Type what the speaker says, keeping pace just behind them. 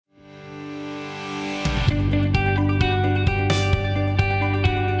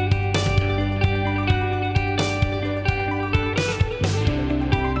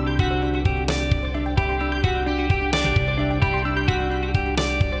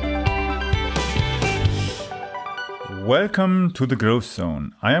Welcome to the Growth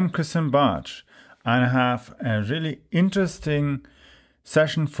Zone. I am Christian Bartsch and I have a really interesting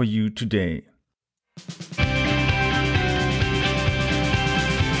session for you today.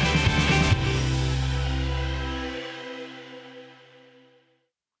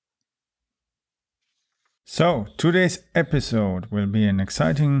 So today's episode will be an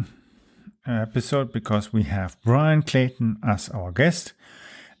exciting episode because we have Bryan Clayton as our guest.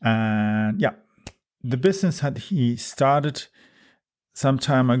 And the business that he started some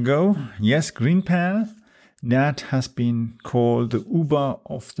time ago, yes, GreenPal, that has been called the Uber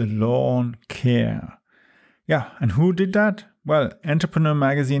of the lawn care. Yeah, and who did that? Well, Entrepreneur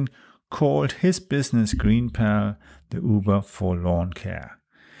Magazine called his business GreenPal the Uber for lawn care.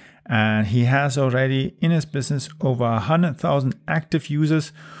 And he has already in his business over 100,000 active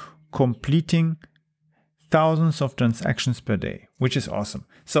users completing thousands of transactions per day, which is awesome.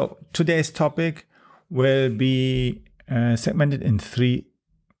 So today's topic will be segmented in three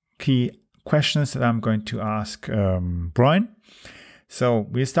key questions that I'm going to ask Bryan. So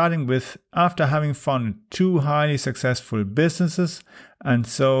we're starting with, after having founded two highly successful businesses and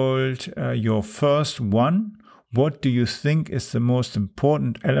sold your first one, what do you think is the most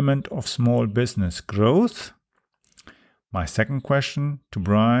important element of small business growth? My second question to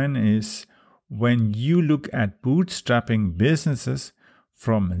Bryan is, when you look at bootstrapping businesses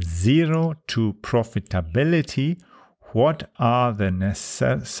from zero to profitability, what are the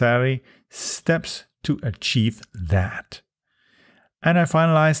necessary steps to achieve that? And I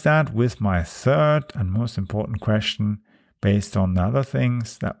finalize that with my third and most important question based on the other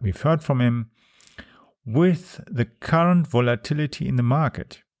things that we've heard from him. With the current volatility in the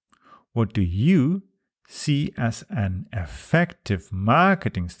market, what do you see as an effective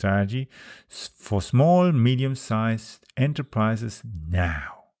marketing strategy for small, medium-sized enterprises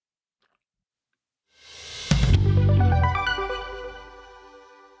now?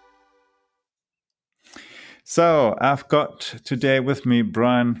 So I've got today with me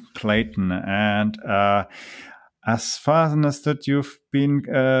Bryan Clayton, and as far as I understood, you've been,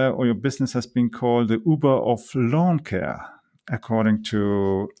 or your business has been called the Uber of lawn care, according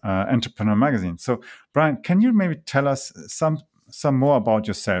to Entrepreneur Magazine. So, Bryan, can you maybe tell us some more about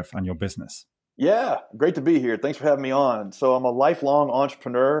yourself and your business? Yeah, great to be here. Thanks for having me on. So I'm a lifelong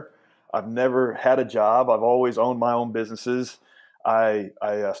entrepreneur. I've never had a job. I've always owned my own businesses. I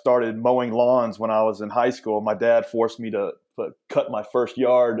started mowing lawns when I was in high school. My dad forced me to cut my first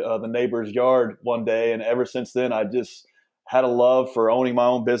yard, the neighbor's yard, one day, and ever since then, I just had a love for owning my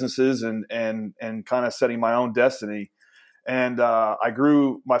own businesses and kind of setting my own destiny. And I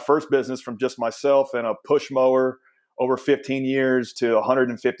grew my first business from just myself and a push mower over 15 years to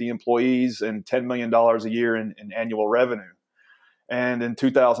 150 employees and $10 million a year in annual revenue. And in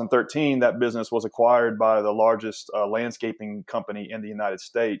 2013, that business was acquired by the largest landscaping company in the United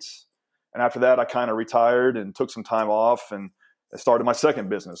States. And after that, I kind of retired and took some time off and started my second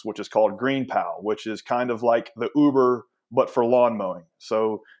business, which is called GreenPal, which is kind of like the Uber, but for lawn mowing.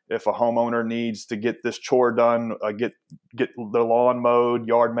 So if a homeowner needs to get this chore done, get their lawn mowed,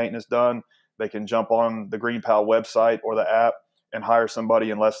 yard maintenance done, they can jump on the GreenPal website or the app and hire somebody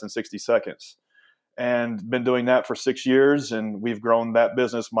in less than 60 seconds. And been doing that for 6 years. And we've grown that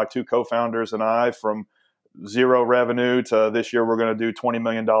business, my two co-founders and I, from zero revenue to this year we're going to do $20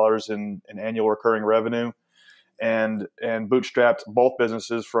 million in annual recurring revenue, and bootstrapped both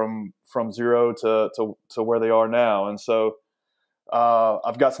businesses from zero to where they are now. And so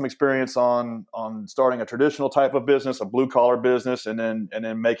I've got some experience on starting a traditional type of business, a blue collar business, and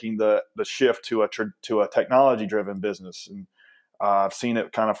then making the shift to a technology driven business. And I've seen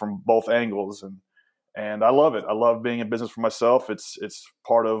it kind of from both angles, and I love it. I love being in business for myself. It's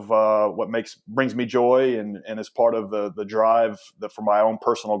part of what brings me joy, and it's part of the drive for my own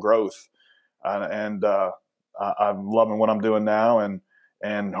personal growth. I'm loving what I'm doing now,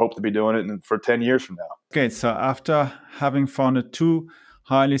 and hope to be doing it for 10 years from now. Okay, so after having founded two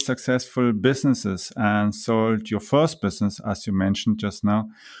highly successful businesses and sold your first business, as you mentioned just now,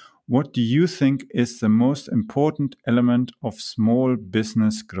 what do you think is the most important element of small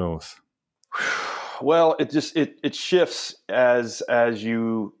business growth? Well, it shifts as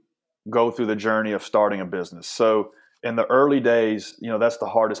you go through the journey of starting a business. So in the early days, that's the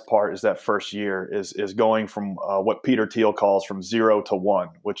hardest part, is that first year is going from what Peter Thiel calls from 0 to 1,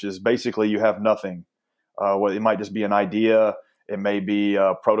 which is basically you have nothing. Well, it might just be an idea. It may be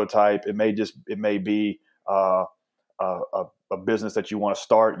a prototype. It may be a business that you want to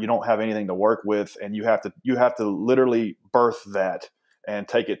start. You don't have anything to work with, and you have to literally birth that and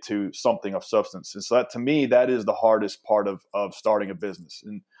take it to something of substance. And so that, to me, that is the hardest part of starting a business.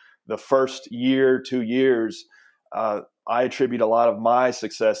 And the first year, 2 years, I attribute a lot of my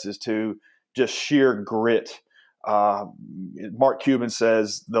successes to just sheer grit. Mark Cuban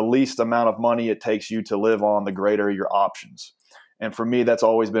says the least amount of money it takes you to live on, the greater your options. And for me, that's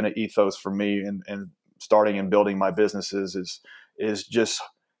always been an ethos for me. And starting and building my businesses is just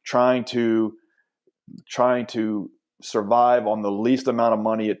trying to survive on the least amount of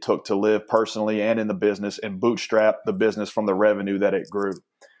money it took to live personally and in the business, and bootstrap the business from the revenue that it grew.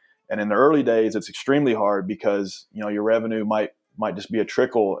 And in the early days, it's extremely hard because, your revenue might just be a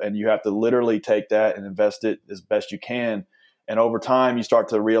trickle, and you have to literally take that and invest it as best you can. And over time, you start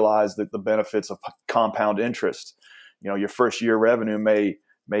to realize that the benefits of compound interest. Your first year revenue may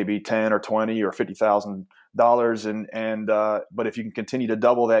be 10 or 20 or $50,000, but if you can continue to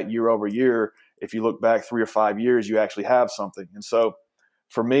double that year over year, if you look back 3 or 5 years, you actually have something. And so,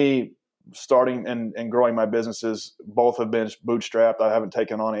 for me, starting and growing my businesses, both have been bootstrapped. I haven't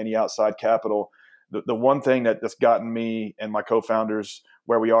taken on any outside capital. The one thing that's gotten me and my co-founders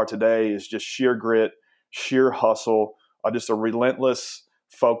where we are today is just sheer grit, sheer hustle, just a relentless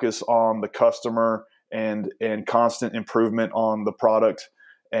focus on the customer and constant improvement on the product,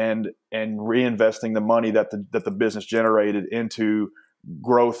 and reinvesting the money that the business generated into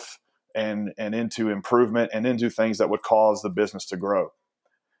growth and into improvement and into things that would cause the business to grow.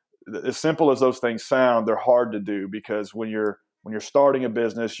 As simple as those things sound, they're hard to do because when you're starting a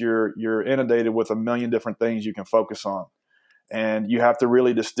business, you're inundated with a million different things you can focus on, and you have to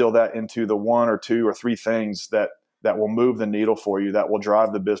really distill that into the 1 or 2 or 3 things that will move the needle for you, that will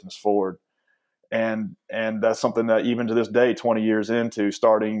drive the business forward. And that's something that even to this day, 20 years into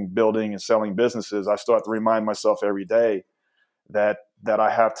starting, building, and selling businesses, I still have to remind myself every day that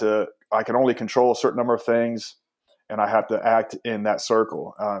I can only control a certain number of things, and I have to act in that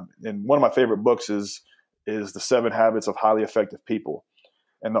circle. And one of my favorite books is The 7 Habits of Highly Effective People.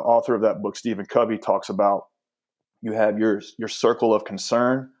 And the author of that book, Stephen Covey, talks about you have your circle of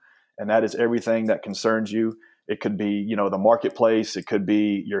concern, and that is everything that concerns you. It could be, the marketplace. It could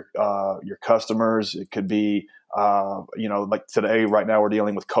be your customers. It could be, like today, right now, we're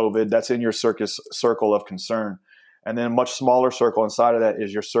dealing with COVID. That's in your circle of concern. And then a much smaller circle inside of that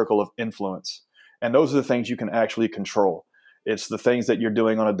is your circle of influence. And those are the things you can actually control. It's the things that you're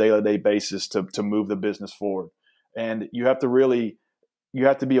doing on a day-to-day basis to move the business forward. And you have to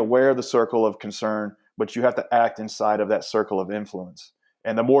be aware of the circle of concern, but you have to act inside of that circle of influence.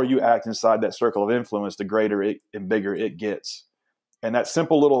 And the more you act inside that circle of influence, the greater and bigger it gets. And that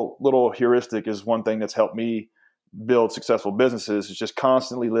simple little heuristic is one thing that's helped me build successful businesses. It's just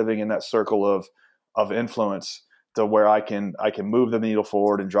constantly living in that circle of influence to where I can move the needle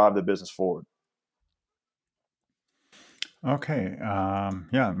forward and drive the business forward. Okay.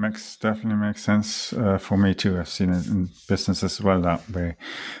 Definitely makes sense for me too. I've seen it in business as well that way,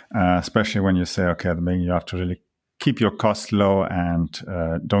 especially when you say, okay, at the beginning you have to really keep your costs low and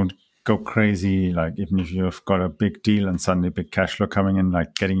don't go crazy. Like even if you've got a big deal and suddenly big cash flow coming in,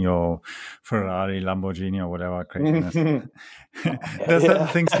 like getting your Ferrari, Lamborghini or whatever craziness. There's certain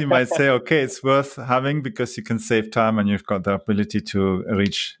things you might say, okay, it's worth having because you can save time and you've got the ability to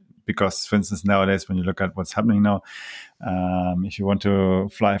reach. Because, for instance, nowadays, when you look at what's happening now, if you want to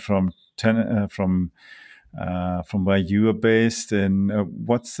fly from where you are based in,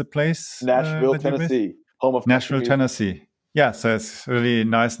 what's the place? Nashville, Tennessee, home of Nashville, Tennessee. Yeah, so it's really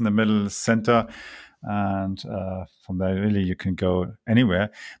nice in the middle center, and from there, really, you can go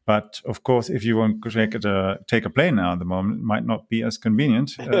anywhere. But of course, if you want to take a plane now at the moment, it might not be as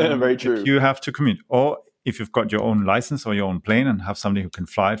convenient. Very true. You have to commute, or if you've got your own license or your own plane and have somebody who can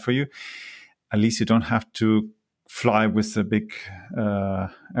fly it for you, at least you don't have to fly with the big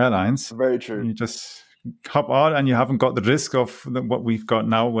airlines. Very true. You just hop out and you haven't got the risk of what we've got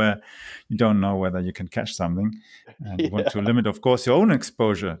now where you don't know whether you can catch something. And you want to limit, of course, your own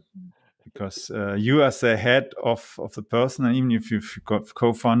exposure because you as the head of the person, and even if you've got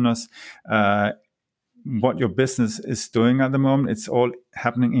co-founders, what your business is doing at the moment, it's all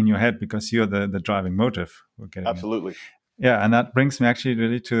happening in your head because you're the driving motive. Absolutely. Yeah, and that brings me actually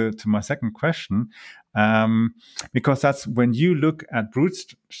really to my second question, because that's when you look at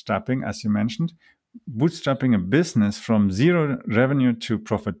bootstrapping, as you mentioned, bootstrapping a business from zero revenue to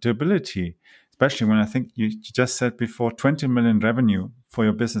profitability, especially when I think you just said before 20 million revenue for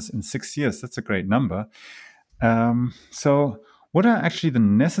your business in 6 years. That's a great number. So what are actually the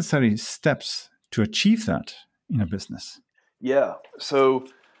necessary steps to achieve that in a business? Yeah. So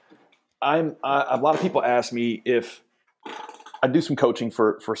a lot of people ask me if I do some coaching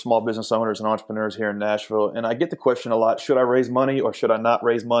for small business owners and entrepreneurs here in Nashville. And I get the question a lot, should I raise money or should I not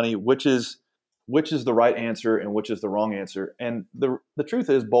raise money? Which is the right answer and which is the wrong answer? And the truth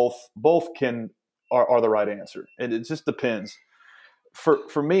is both can are the right answer. And it just depends.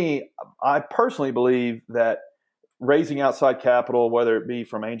 For me, I personally believe that raising outside capital, whether it be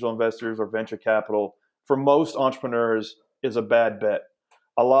from angel investors or venture capital, for most entrepreneurs is a bad bet.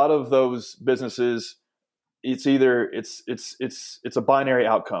 A lot of those businesses, it's either it's a binary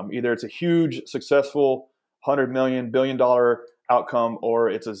outcome. Either it's a huge, successful $100 billion outcome, or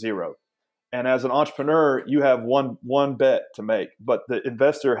it's a zero. And as an entrepreneur, you have one bet to make, but the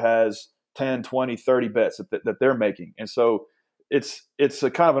investor has 10, 20, 30 bets that they're making. And so it's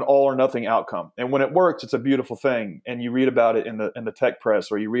a kind of an all or nothing outcome. And when it works, it's a beautiful thing. And you read about it in the tech press,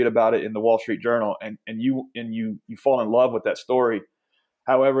 or you read about it in the Wall Street Journal, and you fall in love with that story.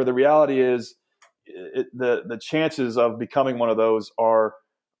 However, the reality is the chances of becoming one of those are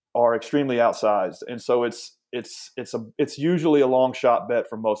extremely outsized. And so it's usually a long shot bet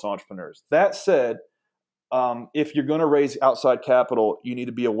for most entrepreneurs. That said, if you're going to raise outside capital, you need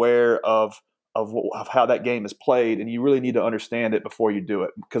to be aware of how that game is played, and you really need to understand it before you do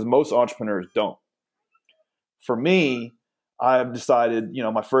it, because most entrepreneurs don't. For me, I've decided,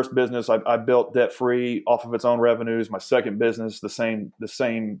 my first business I built debt free off of its own revenues. My second business, the same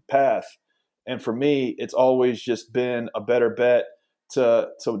path. And for me, it's always just been a better bet to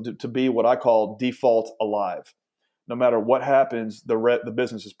be what I call default alive. No matter what happens, the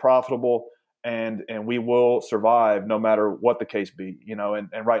business is profitable, and we will survive no matter what the case be.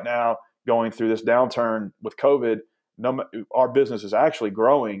 And right now, going through this downturn with COVID, our business is actually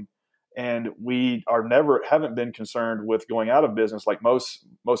growing, and we haven't been concerned with going out of business like most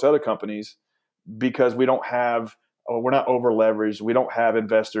other companies, because we're not over leveraged. We don't have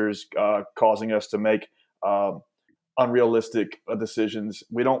investors causing us to make unrealistic decisions.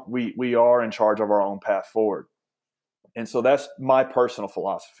 We are in charge of our own path forward. And so that's my personal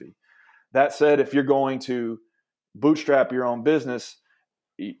philosophy. That said, if you're going to bootstrap your own business,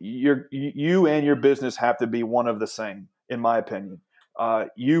 you and your business have to be one of the same, in my opinion.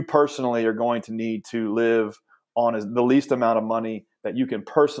 You personally are going to need to live on the least amount of money that you can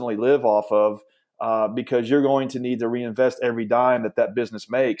personally live off of, because you're going to need to reinvest every dime that business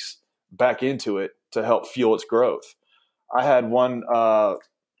makes back into it to help fuel its growth. I had one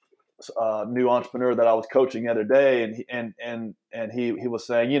new entrepreneur that I was coaching the other day, and he was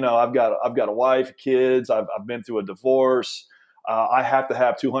saying, I've got a wife, kids, I've been through a divorce. I have to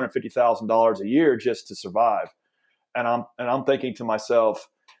have $250,000 a year just to survive. And I'm thinking to myself,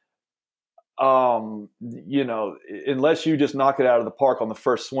 unless you just knock it out of the park on the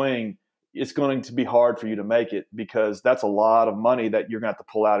first swing, it's going to be hard for you to make it, because that's a lot of money that you're going to have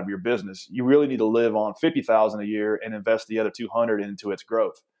to pull out of your business. You really need to live on $50,000 a year and invest the other 200 into its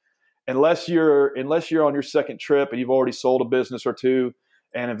growth. Unless you're on your second trip and you've already sold a business or two,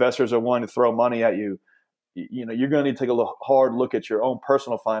 and investors are willing to throw money at you, you're going to need to take a hard look at your own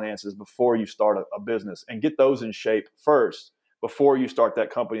personal finances before you start a business, and get those in shape first before you start that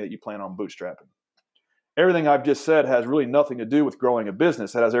company that you plan on bootstrapping. Everything I've just said has really nothing to do with growing a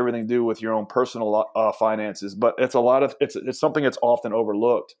business. It has everything to do with your own personal finances, but it's something that's often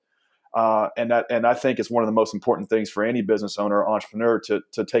overlooked. And I think it's one of the most important things for any business owner or entrepreneur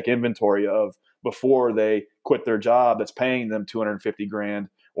to take inventory of before they quit their job that's paying them $250,000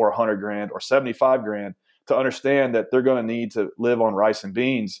 or $100,000 or $75,000, to understand that they're going to need to live on rice and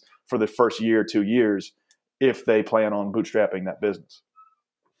beans for the first year, 2 years, if they plan on bootstrapping that business.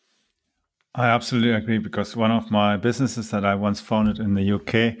 I absolutely agree, because one of my businesses that I once founded in the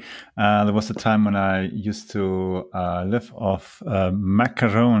UK, there was a time when I used to live off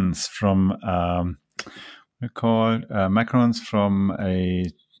macarons from macarons from a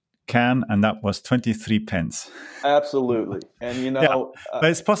can, and that was 23 pence. Absolutely, and but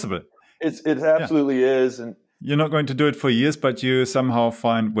it's possible. It absolutely is, and you're not going to do it for years, but you somehow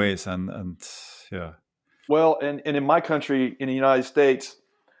find ways, and yeah. Well, and in my country, in the United States,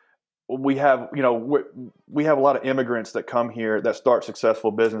 we have a lot of immigrants that come here that start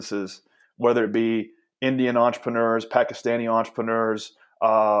successful businesses, whether it be Indian entrepreneurs, Pakistani entrepreneurs,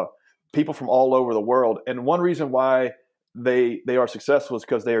 people from all over the world. And one reason why they are successful is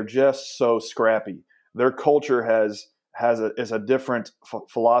because they are just so scrappy. Their culture is a different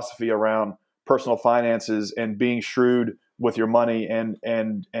philosophy around personal finances and being shrewd with your money and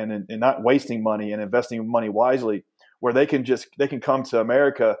not wasting money and investing money wisely, where they can come to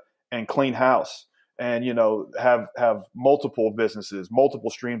America and clean house and, have multiple businesses, multiple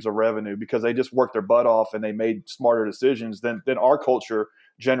streams of revenue, because they just worked their butt off and they made smarter decisions than our culture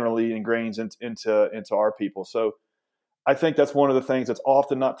generally ingrains into our people. So I think that's one of the things that's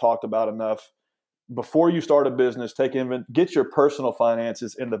often not talked about enough. Before you start a business, get your personal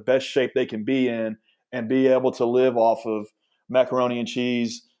finances in the best shape they can be in, and be able to live off of macaroni and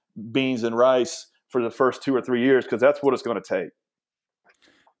cheese, beans and rice for the first 2 or 3 years, because that's what it's going to take.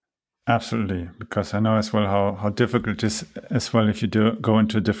 Absolutely, because I know as well how difficult it is as well if you do go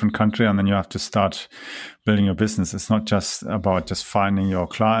into a different country and then you have to start building your business. It's not just about just finding your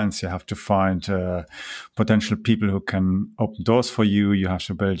clients. You have to find potential people who can open doors for you. You have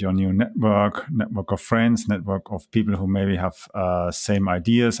to build your new network of friends, network of people who maybe have same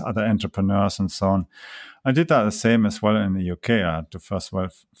ideas, other entrepreneurs and so on. I did that the same as well in the UK. I had to first of all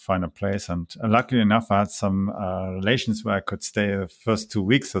find a place, and luckily enough, I had some relations where I could stay the first 2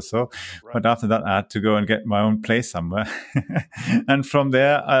 weeks or so. Right. But after that, I had to go and get my own place somewhere. And from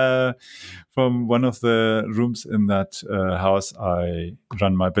there, from one of the rooms in that house, I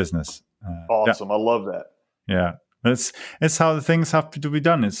run my business. Awesome. Yeah. I love that. Yeah. It's how the things have to be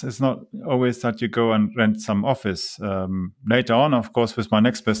done. It's not always that you go and rent some office. Later on, of course, with my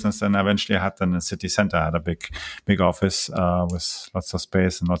next business, and eventually I had then a city center. I had a big office with lots of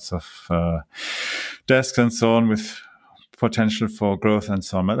space and lots of desks and so on, with potential for growth and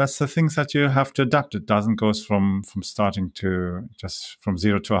so on. But that's the things that you have to adapt. It doesn't go from starting to just from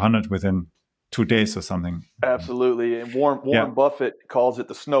 0 to 100 within 2 days or something. Absolutely. And Warren Buffett calls it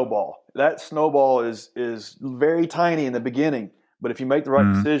the snowball. That snowball is very tiny in the beginning, but if you make the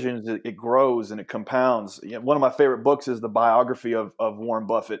right decisions, it grows and it compounds. You know, one of my favorite books is the biography of Warren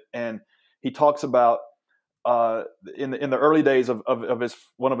Buffett, and he talks about in the early days of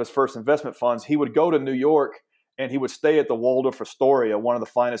one of his first investment funds, he would go to New York and he would stay at the Waldorf Astoria, one of the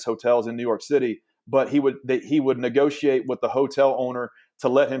finest hotels in New York City. But he would negotiate with the hotel owner to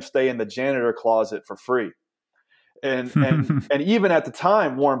let him stay in the janitor closet for free. And even at the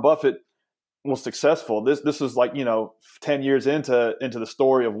time, Warren Buffett was successful. This is like 10 years into the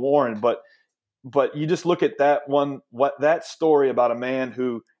story of Warren, but you just look at that story about a man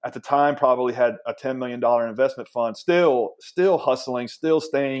who at the time probably had a $10 million investment fund, still hustling, still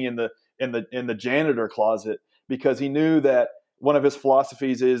staying in the janitor closet, because he knew that one of his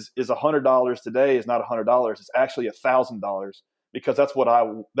philosophies is $100 today is not $100. It's actually $1,000, because that's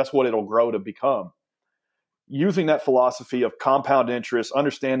what it'll grow to become. Using that philosophy of compound interest,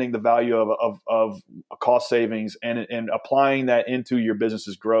 understanding the value of cost savings, and applying that into your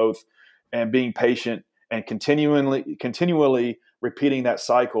business's growth, and being patient and continually repeating that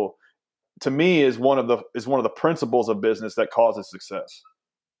cycle, to me is one of the principles of business that causes success.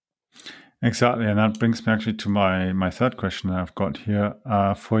 Exactly, and that brings me actually to my third question that I've got here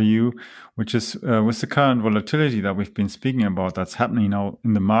for you, which is with the current volatility that we've been speaking about that's happening now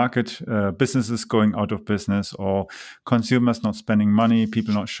in the market, businesses going out of business, or consumers not spending money,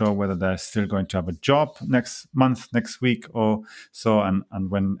 people not sure whether they're still going to have a job next month, next week, or so, and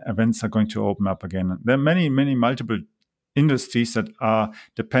when events are going to open up again. There are many multiple industries that are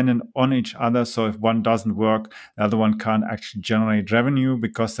dependent on each other. So if one doesn't work, the other one can't actually generate revenue,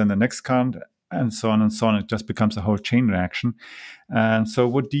 because then the next can't, and so on and so on. It just becomes a whole chain reaction. And so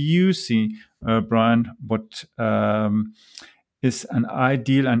what do you see, Bryan, what is an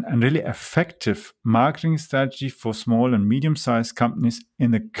ideal and really effective marketing strategy for small and medium-sized companies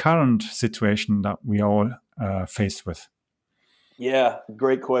in the current situation that we all faced with? Yeah,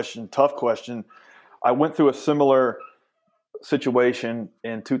 great question. Tough question. I went through a similar situation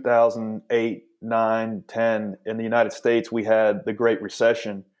in 2008, 9, 10 in the United States. We had the Great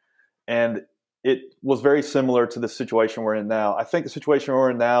Recession, and it was very similar to the situation we're in now. I think the situation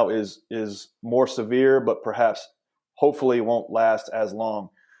we're in now is more severe, but perhaps hopefully won't last as long.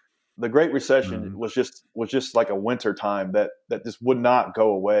 The Great Recession was just like a winter time that just would not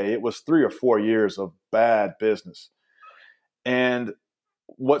go away. It was 3 or 4 years of bad business. And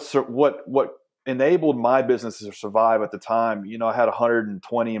what enabled my business to survive at the time, I had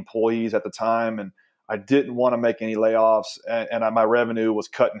 120 employees at the time, and I didn't want to make any layoffs, and my revenue was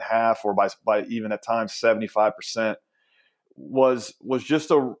cut in half, or by even at times 75%, was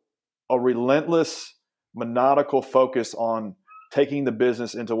just a relentless, maniacal focus on taking the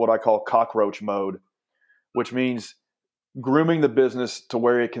business into what I call cockroach mode, which means grooming the business to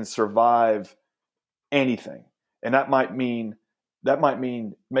where it can survive anything. And that might mean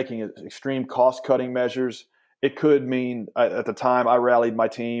making extreme cost-cutting measures. It could mean, at the time, I rallied my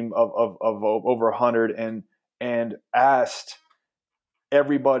team of over 100 and asked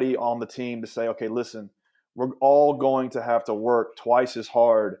everybody on the team to say, okay, listen, we're all going to have to work twice as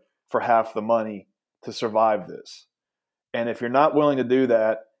hard for half the money to survive this. And if you're not willing to do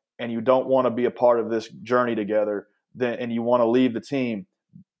that, and you don't want to be a part of this journey together, and you want to leave the team,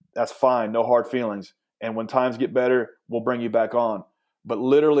 that's fine, no hard feelings. And when times get better, we'll bring you back on. But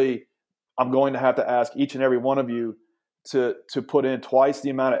literally, I'm going to have to ask each and every one of you to put in twice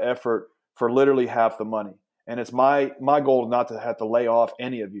the amount of effort for literally half the money. And it's my goal not to have to lay off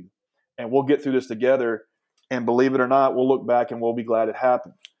any of you. and we'll get through this together. And believe it or not, we'll look back and we'll be glad it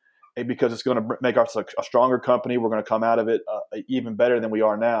happened, and because it's going to make us a stronger company. We're going to come out of it even better than we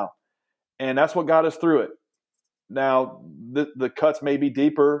are now. And that's what got us through it. Now, the cuts may be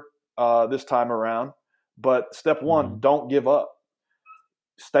deeper this time around, but step one, don't give up.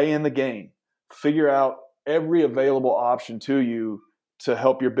 Stay in the game. Figure out every available option to you to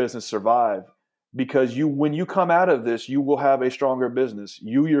help your business survive. Because when you come out of this, you will have a stronger business.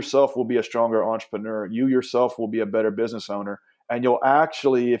 You yourself will be a stronger entrepreneur. You yourself will be a better business owner. And you'll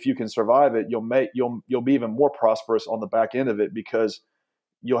actually, if you can survive it, you'll be even more prosperous on the back end of it, because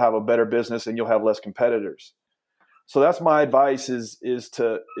you'll have a better business and you'll have less competitors. So that's my advice: is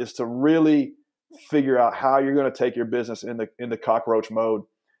to really figure out how you're going to take your business in the cockroach mode,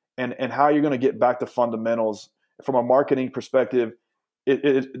 and how you're going to get back to fundamentals from a marketing perspective.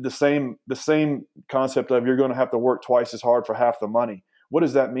 The same concept of you're going to have to work twice as hard for half the money. What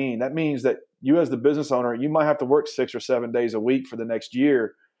does that mean? That means that you, as the business owner, you might have to work 6 or 7 days a week for the next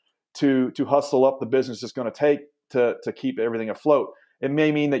year to hustle up the business it's going to take to keep everything afloat. It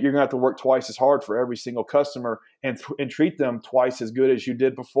may mean that you're going to have to work twice as hard for every single customer and treat them twice as good as you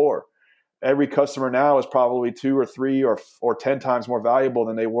did before. Every customer now is probably 2 or 3 or 10 times more valuable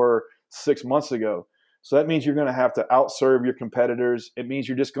than they were 6 months ago. So that means you're going to have to outserve your competitors. It means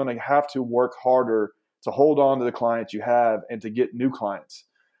you're just going to have to work harder to hold on to the clients you have and to get new clients.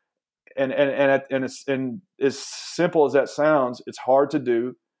 And as simple as that sounds, it's hard to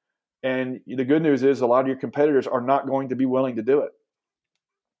do. And the good news is a lot of your competitors are not going to be willing to do it.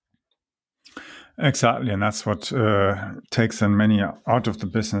 Exactly, and that's what takes in many out of the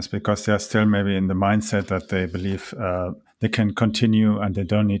business, because they're still maybe in the mindset that they believe they can continue and they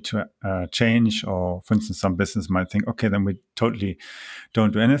don't need to change. Or, for instance, some business might think, okay, then we totally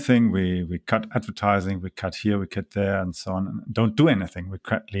don't do anything. We cut advertising, we cut here, we cut there, and so on. And don't do anything. We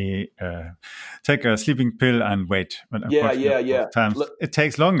quietly take a sleeping pill and wait. But times it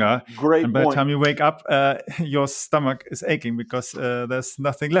takes longer. Great and by point. the time you wake up, your stomach is aching because there's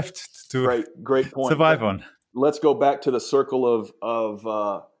nothing left to great point. survive on. Let's go back to the circle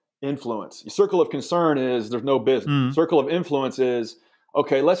of influence. The circle of concern is there's no business. Circle of influence is,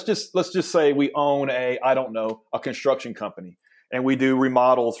 okay, let's just say we own a construction company, and we do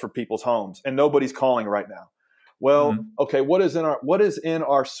remodels for people's homes, and nobody's calling right now. Well, okay, what is in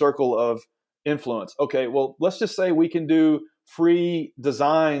our circle of influence? Okay, well, let's just say we can do free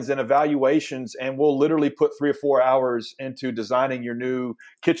designs and evaluations, and we'll literally put 3 or 4 hours into designing your new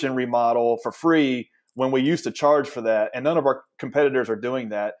kitchen remodel for free when we used to charge for that. And none of our competitors are doing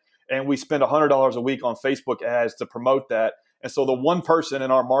that. And we spend $100 a week on Facebook ads to promote that. And so the one person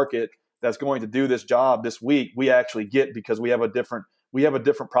in our market that's going to do this job this week, we actually get, because we have a different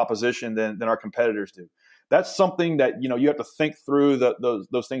proposition than our competitors do. That's something that, you have to think through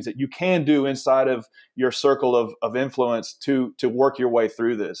those things that you can do inside of your circle of influence to work your way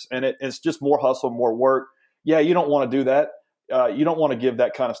through this. And it's just more hustle, more work. Yeah, you don't want to do that. You don't want to give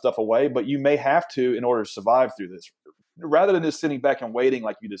that kind of stuff away, but you may have to in order to survive through this, rather than just sitting back and waiting,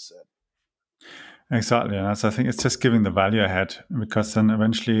 like you just said. Exactly. And I think it's just giving the value ahead, because then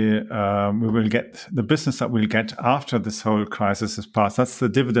eventually we will get the business that we'll get after this whole crisis is passed. That's the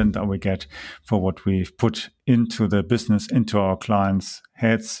dividend that we get for what we've put into the business, into our clients'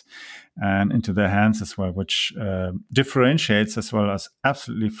 heads and into their hands as well, which differentiates as well as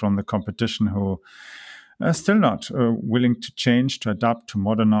absolutely from the competition who are still not willing to change, to adapt, to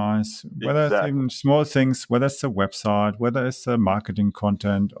modernize, whether it's even small things, whether it's a website, whether it's a marketing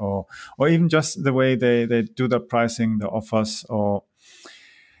content, or even just the way they do their pricing, the offers, or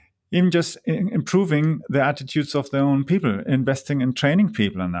even just improving the attitudes of their own people, investing in training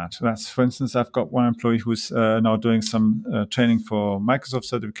people in that. That's, for instance, I've got one employee who's now doing some training for Microsoft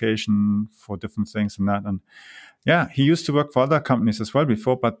certification for different things and that. And yeah, he used to work for other companies as well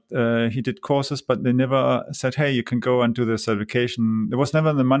before, but he did courses, but they never said, hey, you can go and do the certification. There was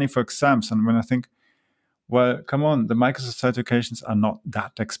never the money for exams. And when I think, well, come on, the Microsoft certifications are not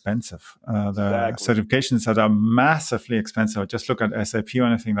that expensive. The certifications that are massively expensive, just look at SAP or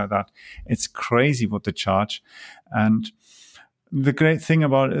anything like that. It's crazy what they charge. And the great thing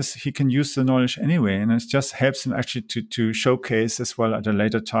about it is he can use the knowledge anyway, and it just helps him actually to showcase as well at a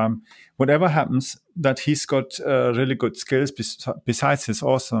later time, whatever happens, that he's got really good skills besides his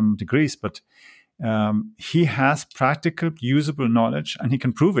awesome degrees, but he has practical, usable knowledge, and he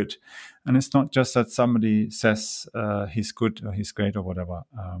can prove it. And it's not just that somebody says he's good or he's great or whatever.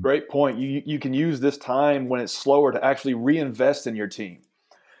 Great point. You can use this time when it's slower to actually reinvest in your team.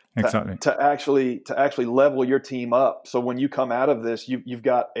 Exactly. To actually level your team up. So when you come out of this, you've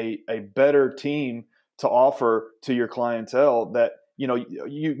got a better team to offer to your clientele that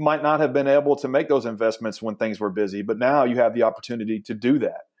you might not have been able to make those investments when things were busy, but now you have the opportunity to do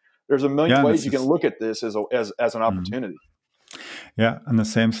that. There's a million ways you can look at this as an opportunity. Yeah, and the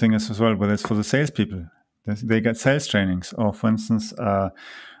same thing is as well, whether it's for the salespeople. They get sales trainings, or for instance,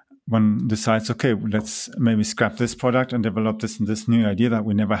 one decides, okay, let's maybe scrap this product and develop this new idea that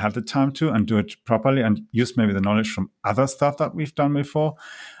we never had the time to, and do it properly, and use maybe the knowledge from other stuff that we've done before.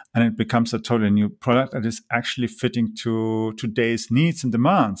 And it becomes a totally new product that is actually fitting to today's needs and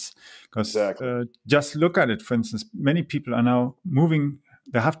demands. Because just look at it. For instance, many people are now moving,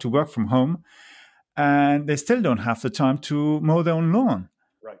 they have to work from home, and they still don't have the time to mow their own lawn.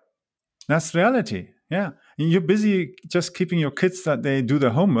 Right. That's reality. Yeah. And you're busy just keeping your kids that they do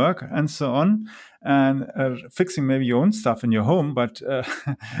their homework and so on, and fixing maybe your own stuff in your home. But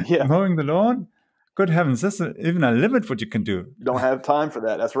mowing the lawn, good heavens, that's even a limit what you can do. You don't have time for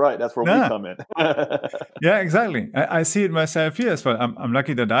that. That's right. That's where we come in. Yeah, exactly. I see it myself here as well. I'm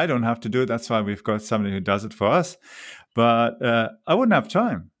lucky that I don't have to do it. That's why we've got somebody who does it for us. But I wouldn't have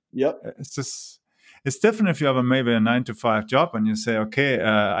time. Yep. It's different if you have maybe a 9-to-5 job and you say, okay,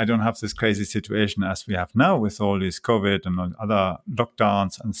 I don't have this crazy situation as we have now with all these COVID and other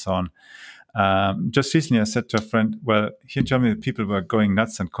lockdowns and so on. Just recently I said to a friend, well, here in Germany, people were going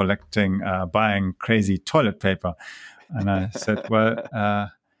nuts and buying crazy toilet paper. And I said, well,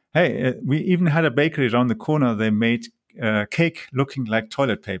 hey, we even had a bakery around the corner. They made cake looking like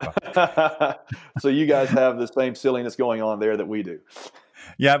toilet paper. So you guys have the same silliness going on there that we do.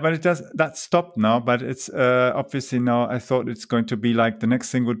 Yeah, but that stopped now. But it's obviously now I thought it's going to be like the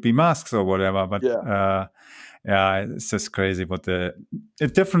next thing would be masks or whatever. But yeah, it's just crazy. But in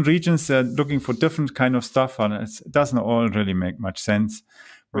different regions they're looking for different kind of stuff, and it doesn't all really make much sense.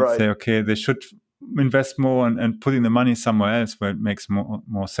 We say, okay, they should invest more and putting the money somewhere else where it makes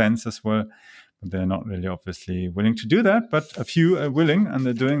more sense as well. But they're not really obviously willing to do that. But a few are willing, and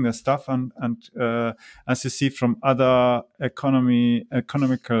they're doing their stuff. And as you see from other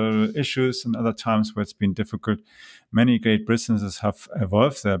economical issues and other times where it's been difficult, many great businesses have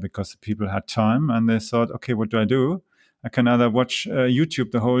evolved there because people had time and they thought, okay, what do? I can either watch YouTube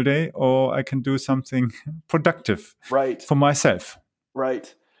the whole day, or I can do something productive for myself.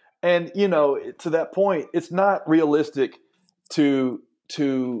 Right. And, to that point, it's not realistic to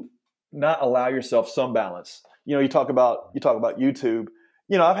not allow yourself some balance. You talk about YouTube.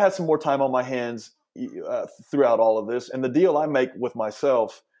 I've had some more time on my hands throughout all of this. And the deal I make with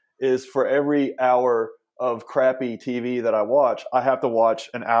myself is for every hour of crappy TV that I watch, I have to watch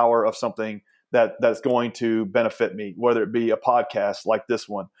an hour of something that's going to benefit me, whether it be a podcast like this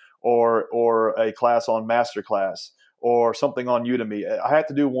one, or a class on Masterclass, or something on Udemy. I have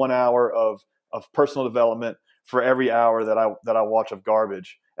to do 1 hour of personal development for every hour that I watch of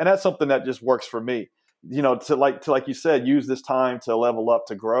garbage. And that's something that just works for me, to like you said, use this time to level up,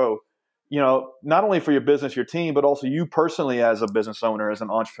 to grow, not only for your business, your team, but also you personally as a business owner, as an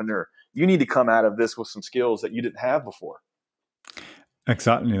entrepreneur. You need to come out of this with some skills that you didn't have before.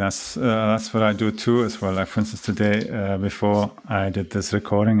 Exactly. That's what I do too as well. Like, for instance, today, before I did this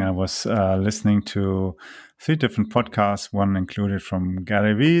recording, I was listening to 3 different podcasts, one included from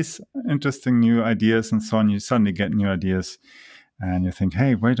Gary Vee's interesting new ideas and so on. You suddenly get new ideas and you think,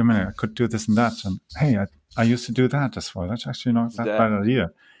 hey, wait a minute, I could do this and that. And hey, I used to do that as well. That's actually not that bad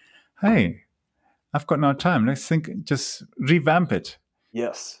idea. Hey, I've got no time. Let's just revamp it.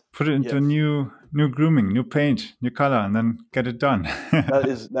 Yes. Put it into new grooming, new paint, new color, and then get it done.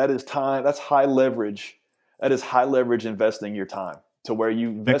 that is time. That's high leverage. That is high leverage investing your time, to where you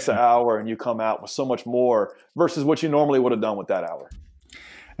invest an hour and you come out with so much more versus what you normally would have done with that hour.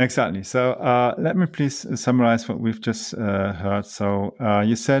 Exactly. So let me please summarize what we've just heard. So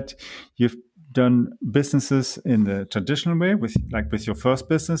you said you've done businesses in the traditional way with your first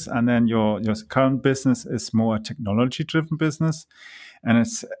business, and then your current business is more a technology-driven business, and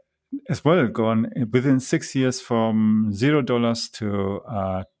it's as well gone within 6 years from $0 to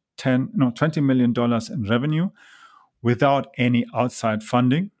 $20 million in revenue without any outside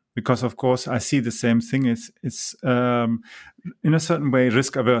funding. Because of course I see the same thing. It's in a certain way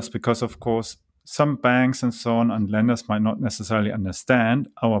risk averse, because of course some banks and so on and lenders might not necessarily understand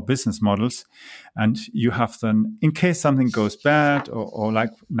our business models, and you have then, in case something goes bad, or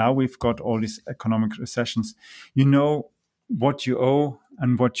like now we've got all these economic recessions, what you owe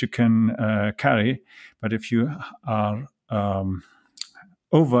and what you can carry. But if you are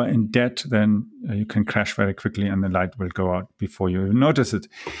over in debt, then you can crash very quickly and the light will go out before you even notice it.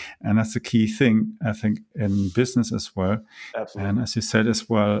 And that's the key thing, I think, in business as well. Absolutely. And as you said as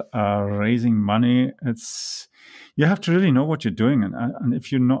well, raising money, you have to really know what you're doing. And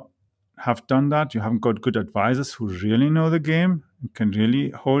if you not have done that, you haven't got good advisors who really know the game and can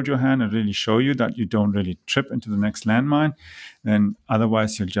really hold your hand and really show you that you don't really trip into the next landmine, then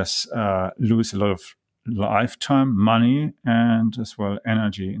otherwise you'll just lose a lot of lifetime money and as well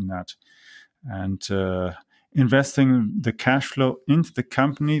energy in that. And investing the cash flow into the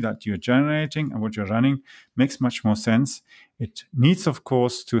company that you're generating and what you're running makes much more sense. It needs, of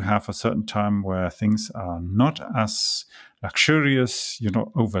course, to have a certain time where things are not as luxurious, you're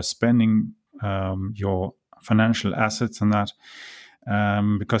not overspending your financial assets and that.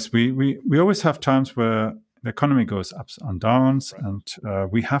 Because we always have times where the economy goes ups and downs, right.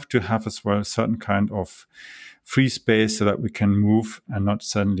 And we have to have as well a certain kind of free space so that we can move and not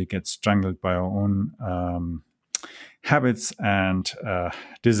suddenly get strangled by our own habits and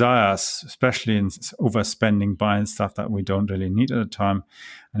desires, especially in overspending, buying stuff that we don't really need at a time.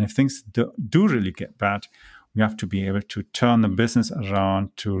 And if things do really get bad, we have to be able to turn the business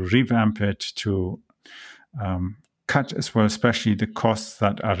around, to revamp it, to cut as well, especially the costs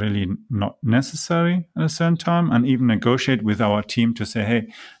that are really not necessary at a certain time, and even negotiate with our team to say,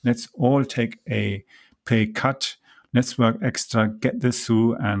 hey, let's all take a pay cut. Let's work extra, get this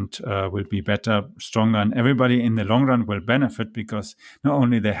through, and we'll be better, stronger. And everybody in the long run will benefit because not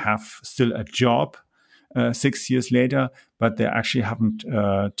only they have still a job 6 years later, but they actually haven't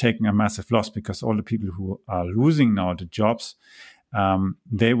taken a massive loss, because all the people who are losing now the jobs,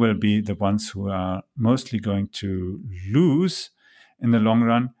 they will be the ones who are mostly going to lose in the long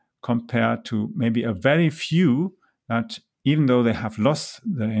run, compared to maybe a very few that, even though they have lost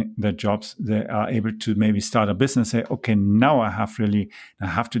their jobs, they are able to maybe start a business, say, okay, now I have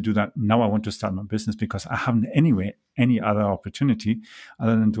to do that. Now I want to start my business because I haven't any other opportunity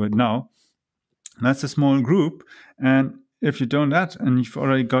other than do it now. And that's a small group. And if you don't that and you've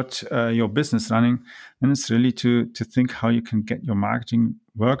already got your business running, then it's really to think how you can get your marketing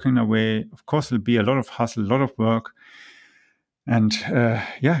working in a way. Of course, it'll be a lot of hustle, a lot of work. And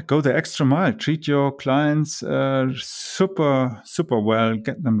go the extra mile. Treat your clients super, super well.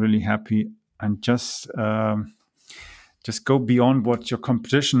 Get them really happy, and just go beyond what your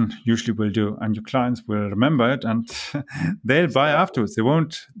competition usually will do. And your clients will remember it, and they'll buy afterwards.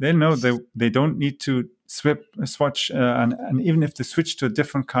 They'll know they don't need to switch. And even if they switch to a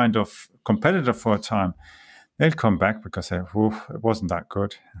different kind of competitor for a time, they'll come back because it wasn't that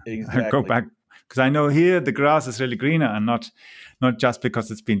good. Exactly. Go back. Because I know here the grass is really greener, and not just because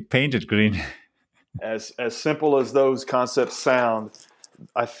it's been painted green. As simple as those concepts sound,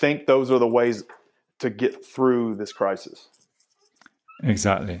 I think those are the ways to get through this crisis.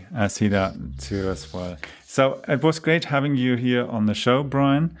 Exactly. I see that too as well. So it was great having you here on the show,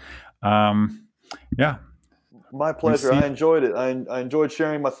 Bryan. My pleasure. I enjoyed it. I enjoyed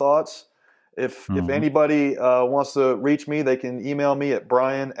sharing my thoughts. If anybody wants to reach me, they can email me at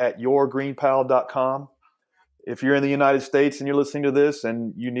brian@yourgreenpal.com. If you're in the United States and you're listening to this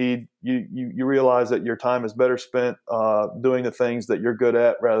and you realize that your time is better spent doing the things that you're good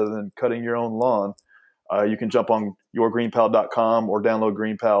at rather than cutting your own lawn, you can jump on yourgreenpal.com or download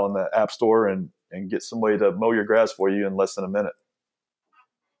GreenPal in the App Store and get somebody to mow your grass for you in less than a minute.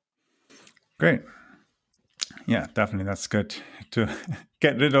 Great. Yeah, definitely. That's good to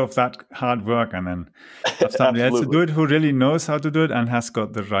get rid of that hard work and then have somebody else to do it who really knows how to do it and has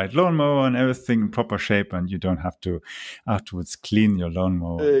got the right lawnmower and everything in proper shape, and you don't have to afterwards clean your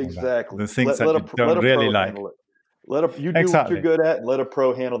lawnmower. Exactly. The things that you don't really like. You do what you're good at, and let a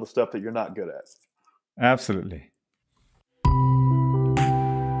pro handle the stuff that you're not good at. Absolutely.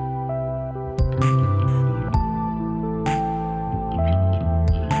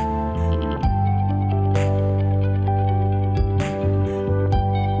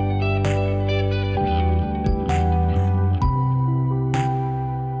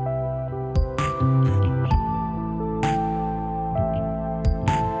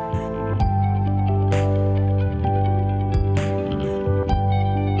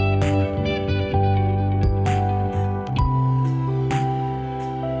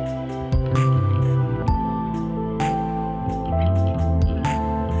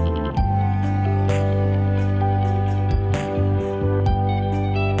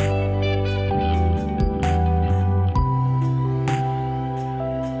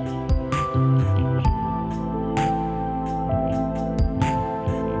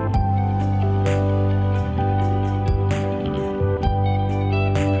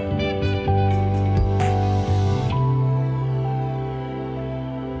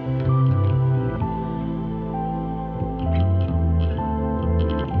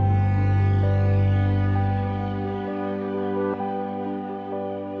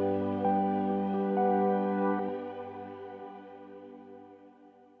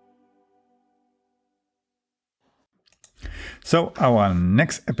 So our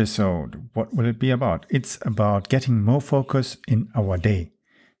next episode, what will it be about? It's about getting more focus in our day.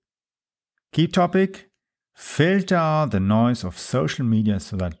 Key topic: filter out the noise of social media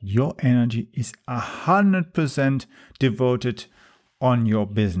so that your energy is 100% devoted on your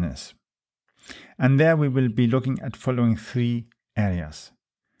business. And there we will be looking at following 3 areas.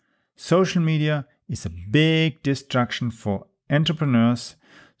 Social media is a big distraction for entrepreneurs,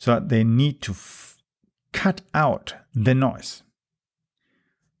 so that they need to cut out the noise.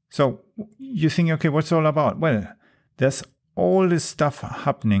 So you think, okay, what's it all about? Well, there's all this stuff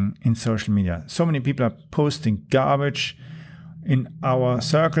happening in social media. So many people are posting garbage in our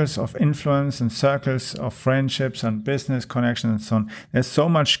circles of influence and circles of friendships and business connections and so on. There's so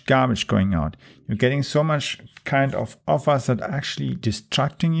much garbage going out. You're getting so much kind of offers that are actually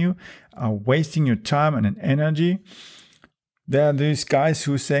distracting you, are wasting your time and energy. There are these guys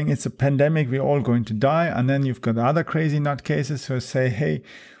who are saying it's a pandemic, we're all going to die. And then you've got other crazy nutcases who say, hey,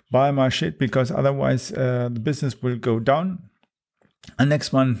 buy my shit because otherwise the business will go down. And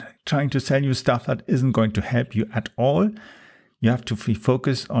next one trying to sell you stuff that isn't going to help you at all. You have to be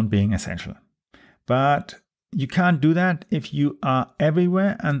focused on being essential. But you can't do that if you are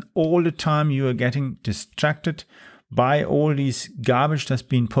everywhere and all the time you are getting distracted by all these garbage that's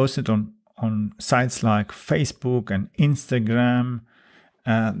being posted on sites like Facebook and Instagram.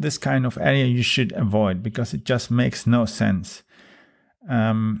 This kind of area you should avoid because it just makes no sense.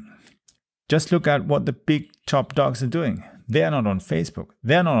 Just look at what the big top dogs are doing. They are not on Facebook.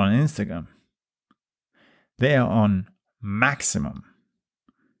 They are not on Instagram. They are on maximum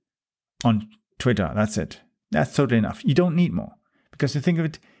on Twitter. That's it. That's totally enough. You don't need more because you think of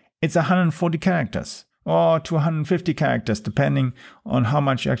it, it's 140 characters or 250 characters, depending on how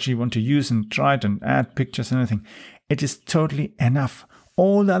much you actually want to use and try it and add pictures and everything. It is totally enough.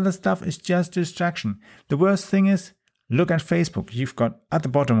 All the other stuff is just distraction. The worst thing is, look at Facebook. You've got at the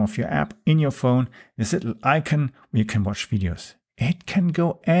bottom of your app in your phone this little icon where you can watch videos. It can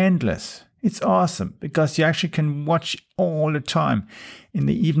go endless. It's awesome because you actually can watch all the time. In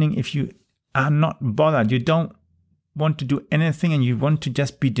the evening, if you are not bothered, you don't want to do anything and you want to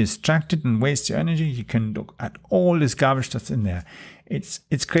just be distracted and waste your energy, you can look at all this garbage that's in there.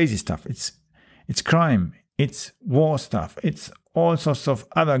 It's crazy stuff. It's crime. It's war stuff. It's all sorts of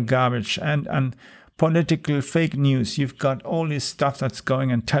other garbage and political fake news. You've got all this stuff that's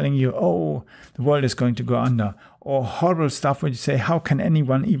going and telling you, oh, the world is going to go under. Or horrible stuff where you say, how can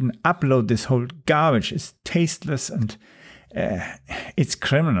anyone even upload this whole garbage? It's tasteless and it's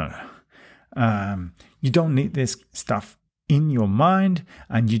criminal. You don't need this stuff in your mind,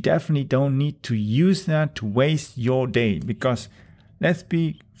 and you definitely don't need to use that to waste your day. Because let's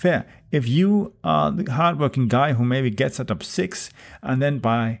be fair, if you are the hardworking guy who maybe gets up at 6 and then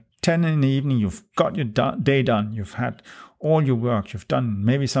by 10 in the evening you've got your day done, you've had all your work, you've done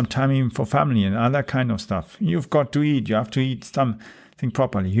maybe some time even for family and other kind of stuff. You've got to eat, you have to eat something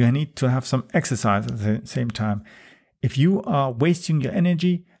properly. You need to have some exercise at the same time. If you are wasting your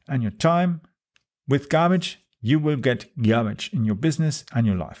energy and your time with garbage, you will get garbage in your business and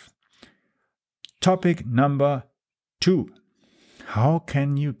your life. Topic number 2. How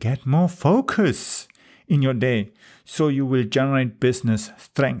can you get more focus in your day so you will generate business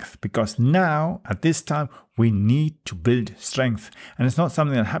strength? Because now, at this time, we need to build strength. And it's not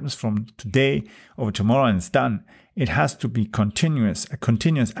something that happens from today over tomorrow and it's done. It has to be continuous, a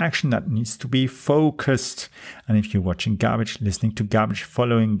continuous action that needs to be focused. And if you're watching garbage, listening to garbage,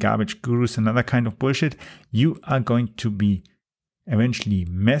 following garbage gurus and other kind of bullshit, you are going to be eventually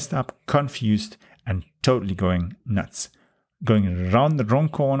messed up, confused, and totally going nuts. Going around the wrong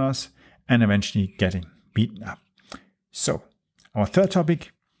corners and eventually getting beaten up. So, our third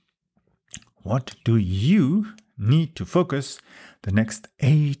topic, what do you need to focus the next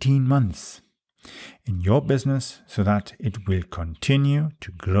 18 months in your business so that it will continue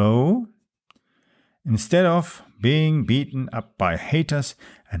to grow instead of being beaten up by haters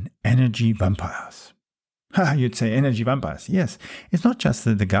and energy vampires? You'd say energy vampires. Yes, it's not just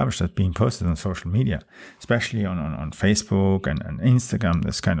the garbage that's being posted on social media, especially on Facebook and Instagram,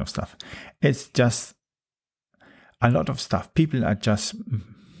 this kind of stuff. It's just a lot of stuff. People are just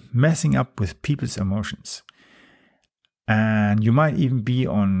messing up with people's emotions. And you might even be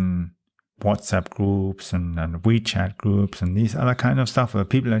on WhatsApp groups and WeChat groups and these other kind of stuff where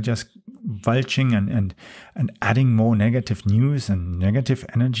people are just vulging and adding more negative news and negative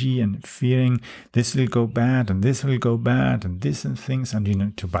energy and fearing this will go bad and this will go bad and this and things, and you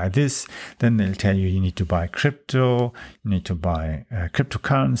need to buy this. Then they'll tell you need to buy crypto, you need to buy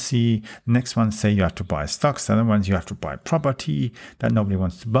cryptocurrency. The next ones say you have to buy stocks. The other ones you have to buy property that nobody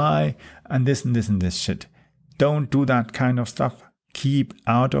wants to buy, and this and this and this shit. don't do that kind of stuff. Keep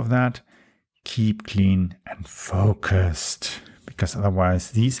out of that. Keep clean and focused. Because otherwise,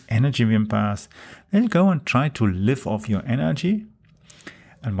 these energy vampires, they'll go and try to live off your energy.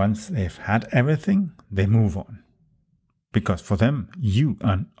 And once they've had everything, they move on. Because for them, you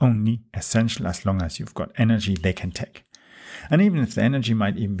are only essential as long as you've got energy they can take. And even if the energy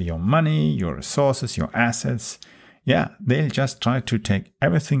might even be your money, your resources, your assets, they'll just try to take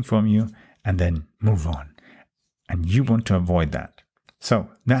everything from you and then move on. And you want to avoid that. So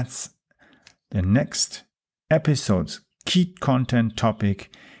that's the next episode's key content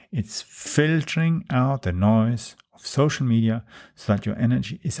topic. It's filtering out the noise of social media so that your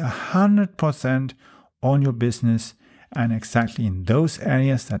energy is 100% on your business and exactly in those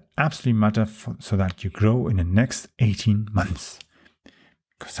areas that absolutely matter so that you grow in the next 18 months.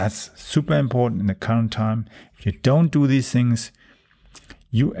 Because that's super important in the current time. If you don't do these things,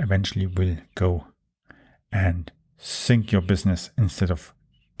 you eventually will go and sink your business instead of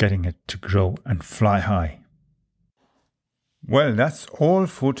getting it to grow and fly high. Well, that's all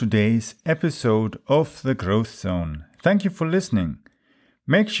for today's episode of The Growth Zone. Thank you for listening.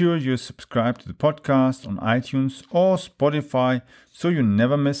 Make sure you subscribe to the podcast on iTunes or Spotify so you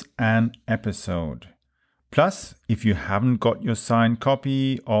never miss an episode. Plus, if you haven't got your signed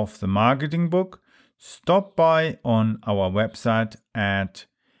copy of the marketing book, stop by on our website at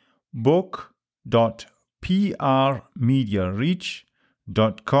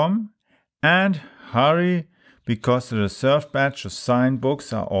book.prmediareach.com and hurry because the reserved batch of signed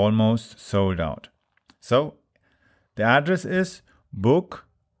books are almost sold out. So, the address is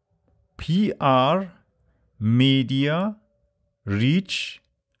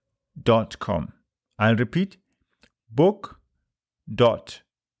book.prmediareach.com. I'll repeat,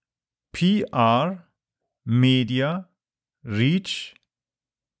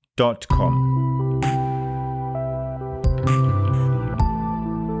 book.prmediareach.com.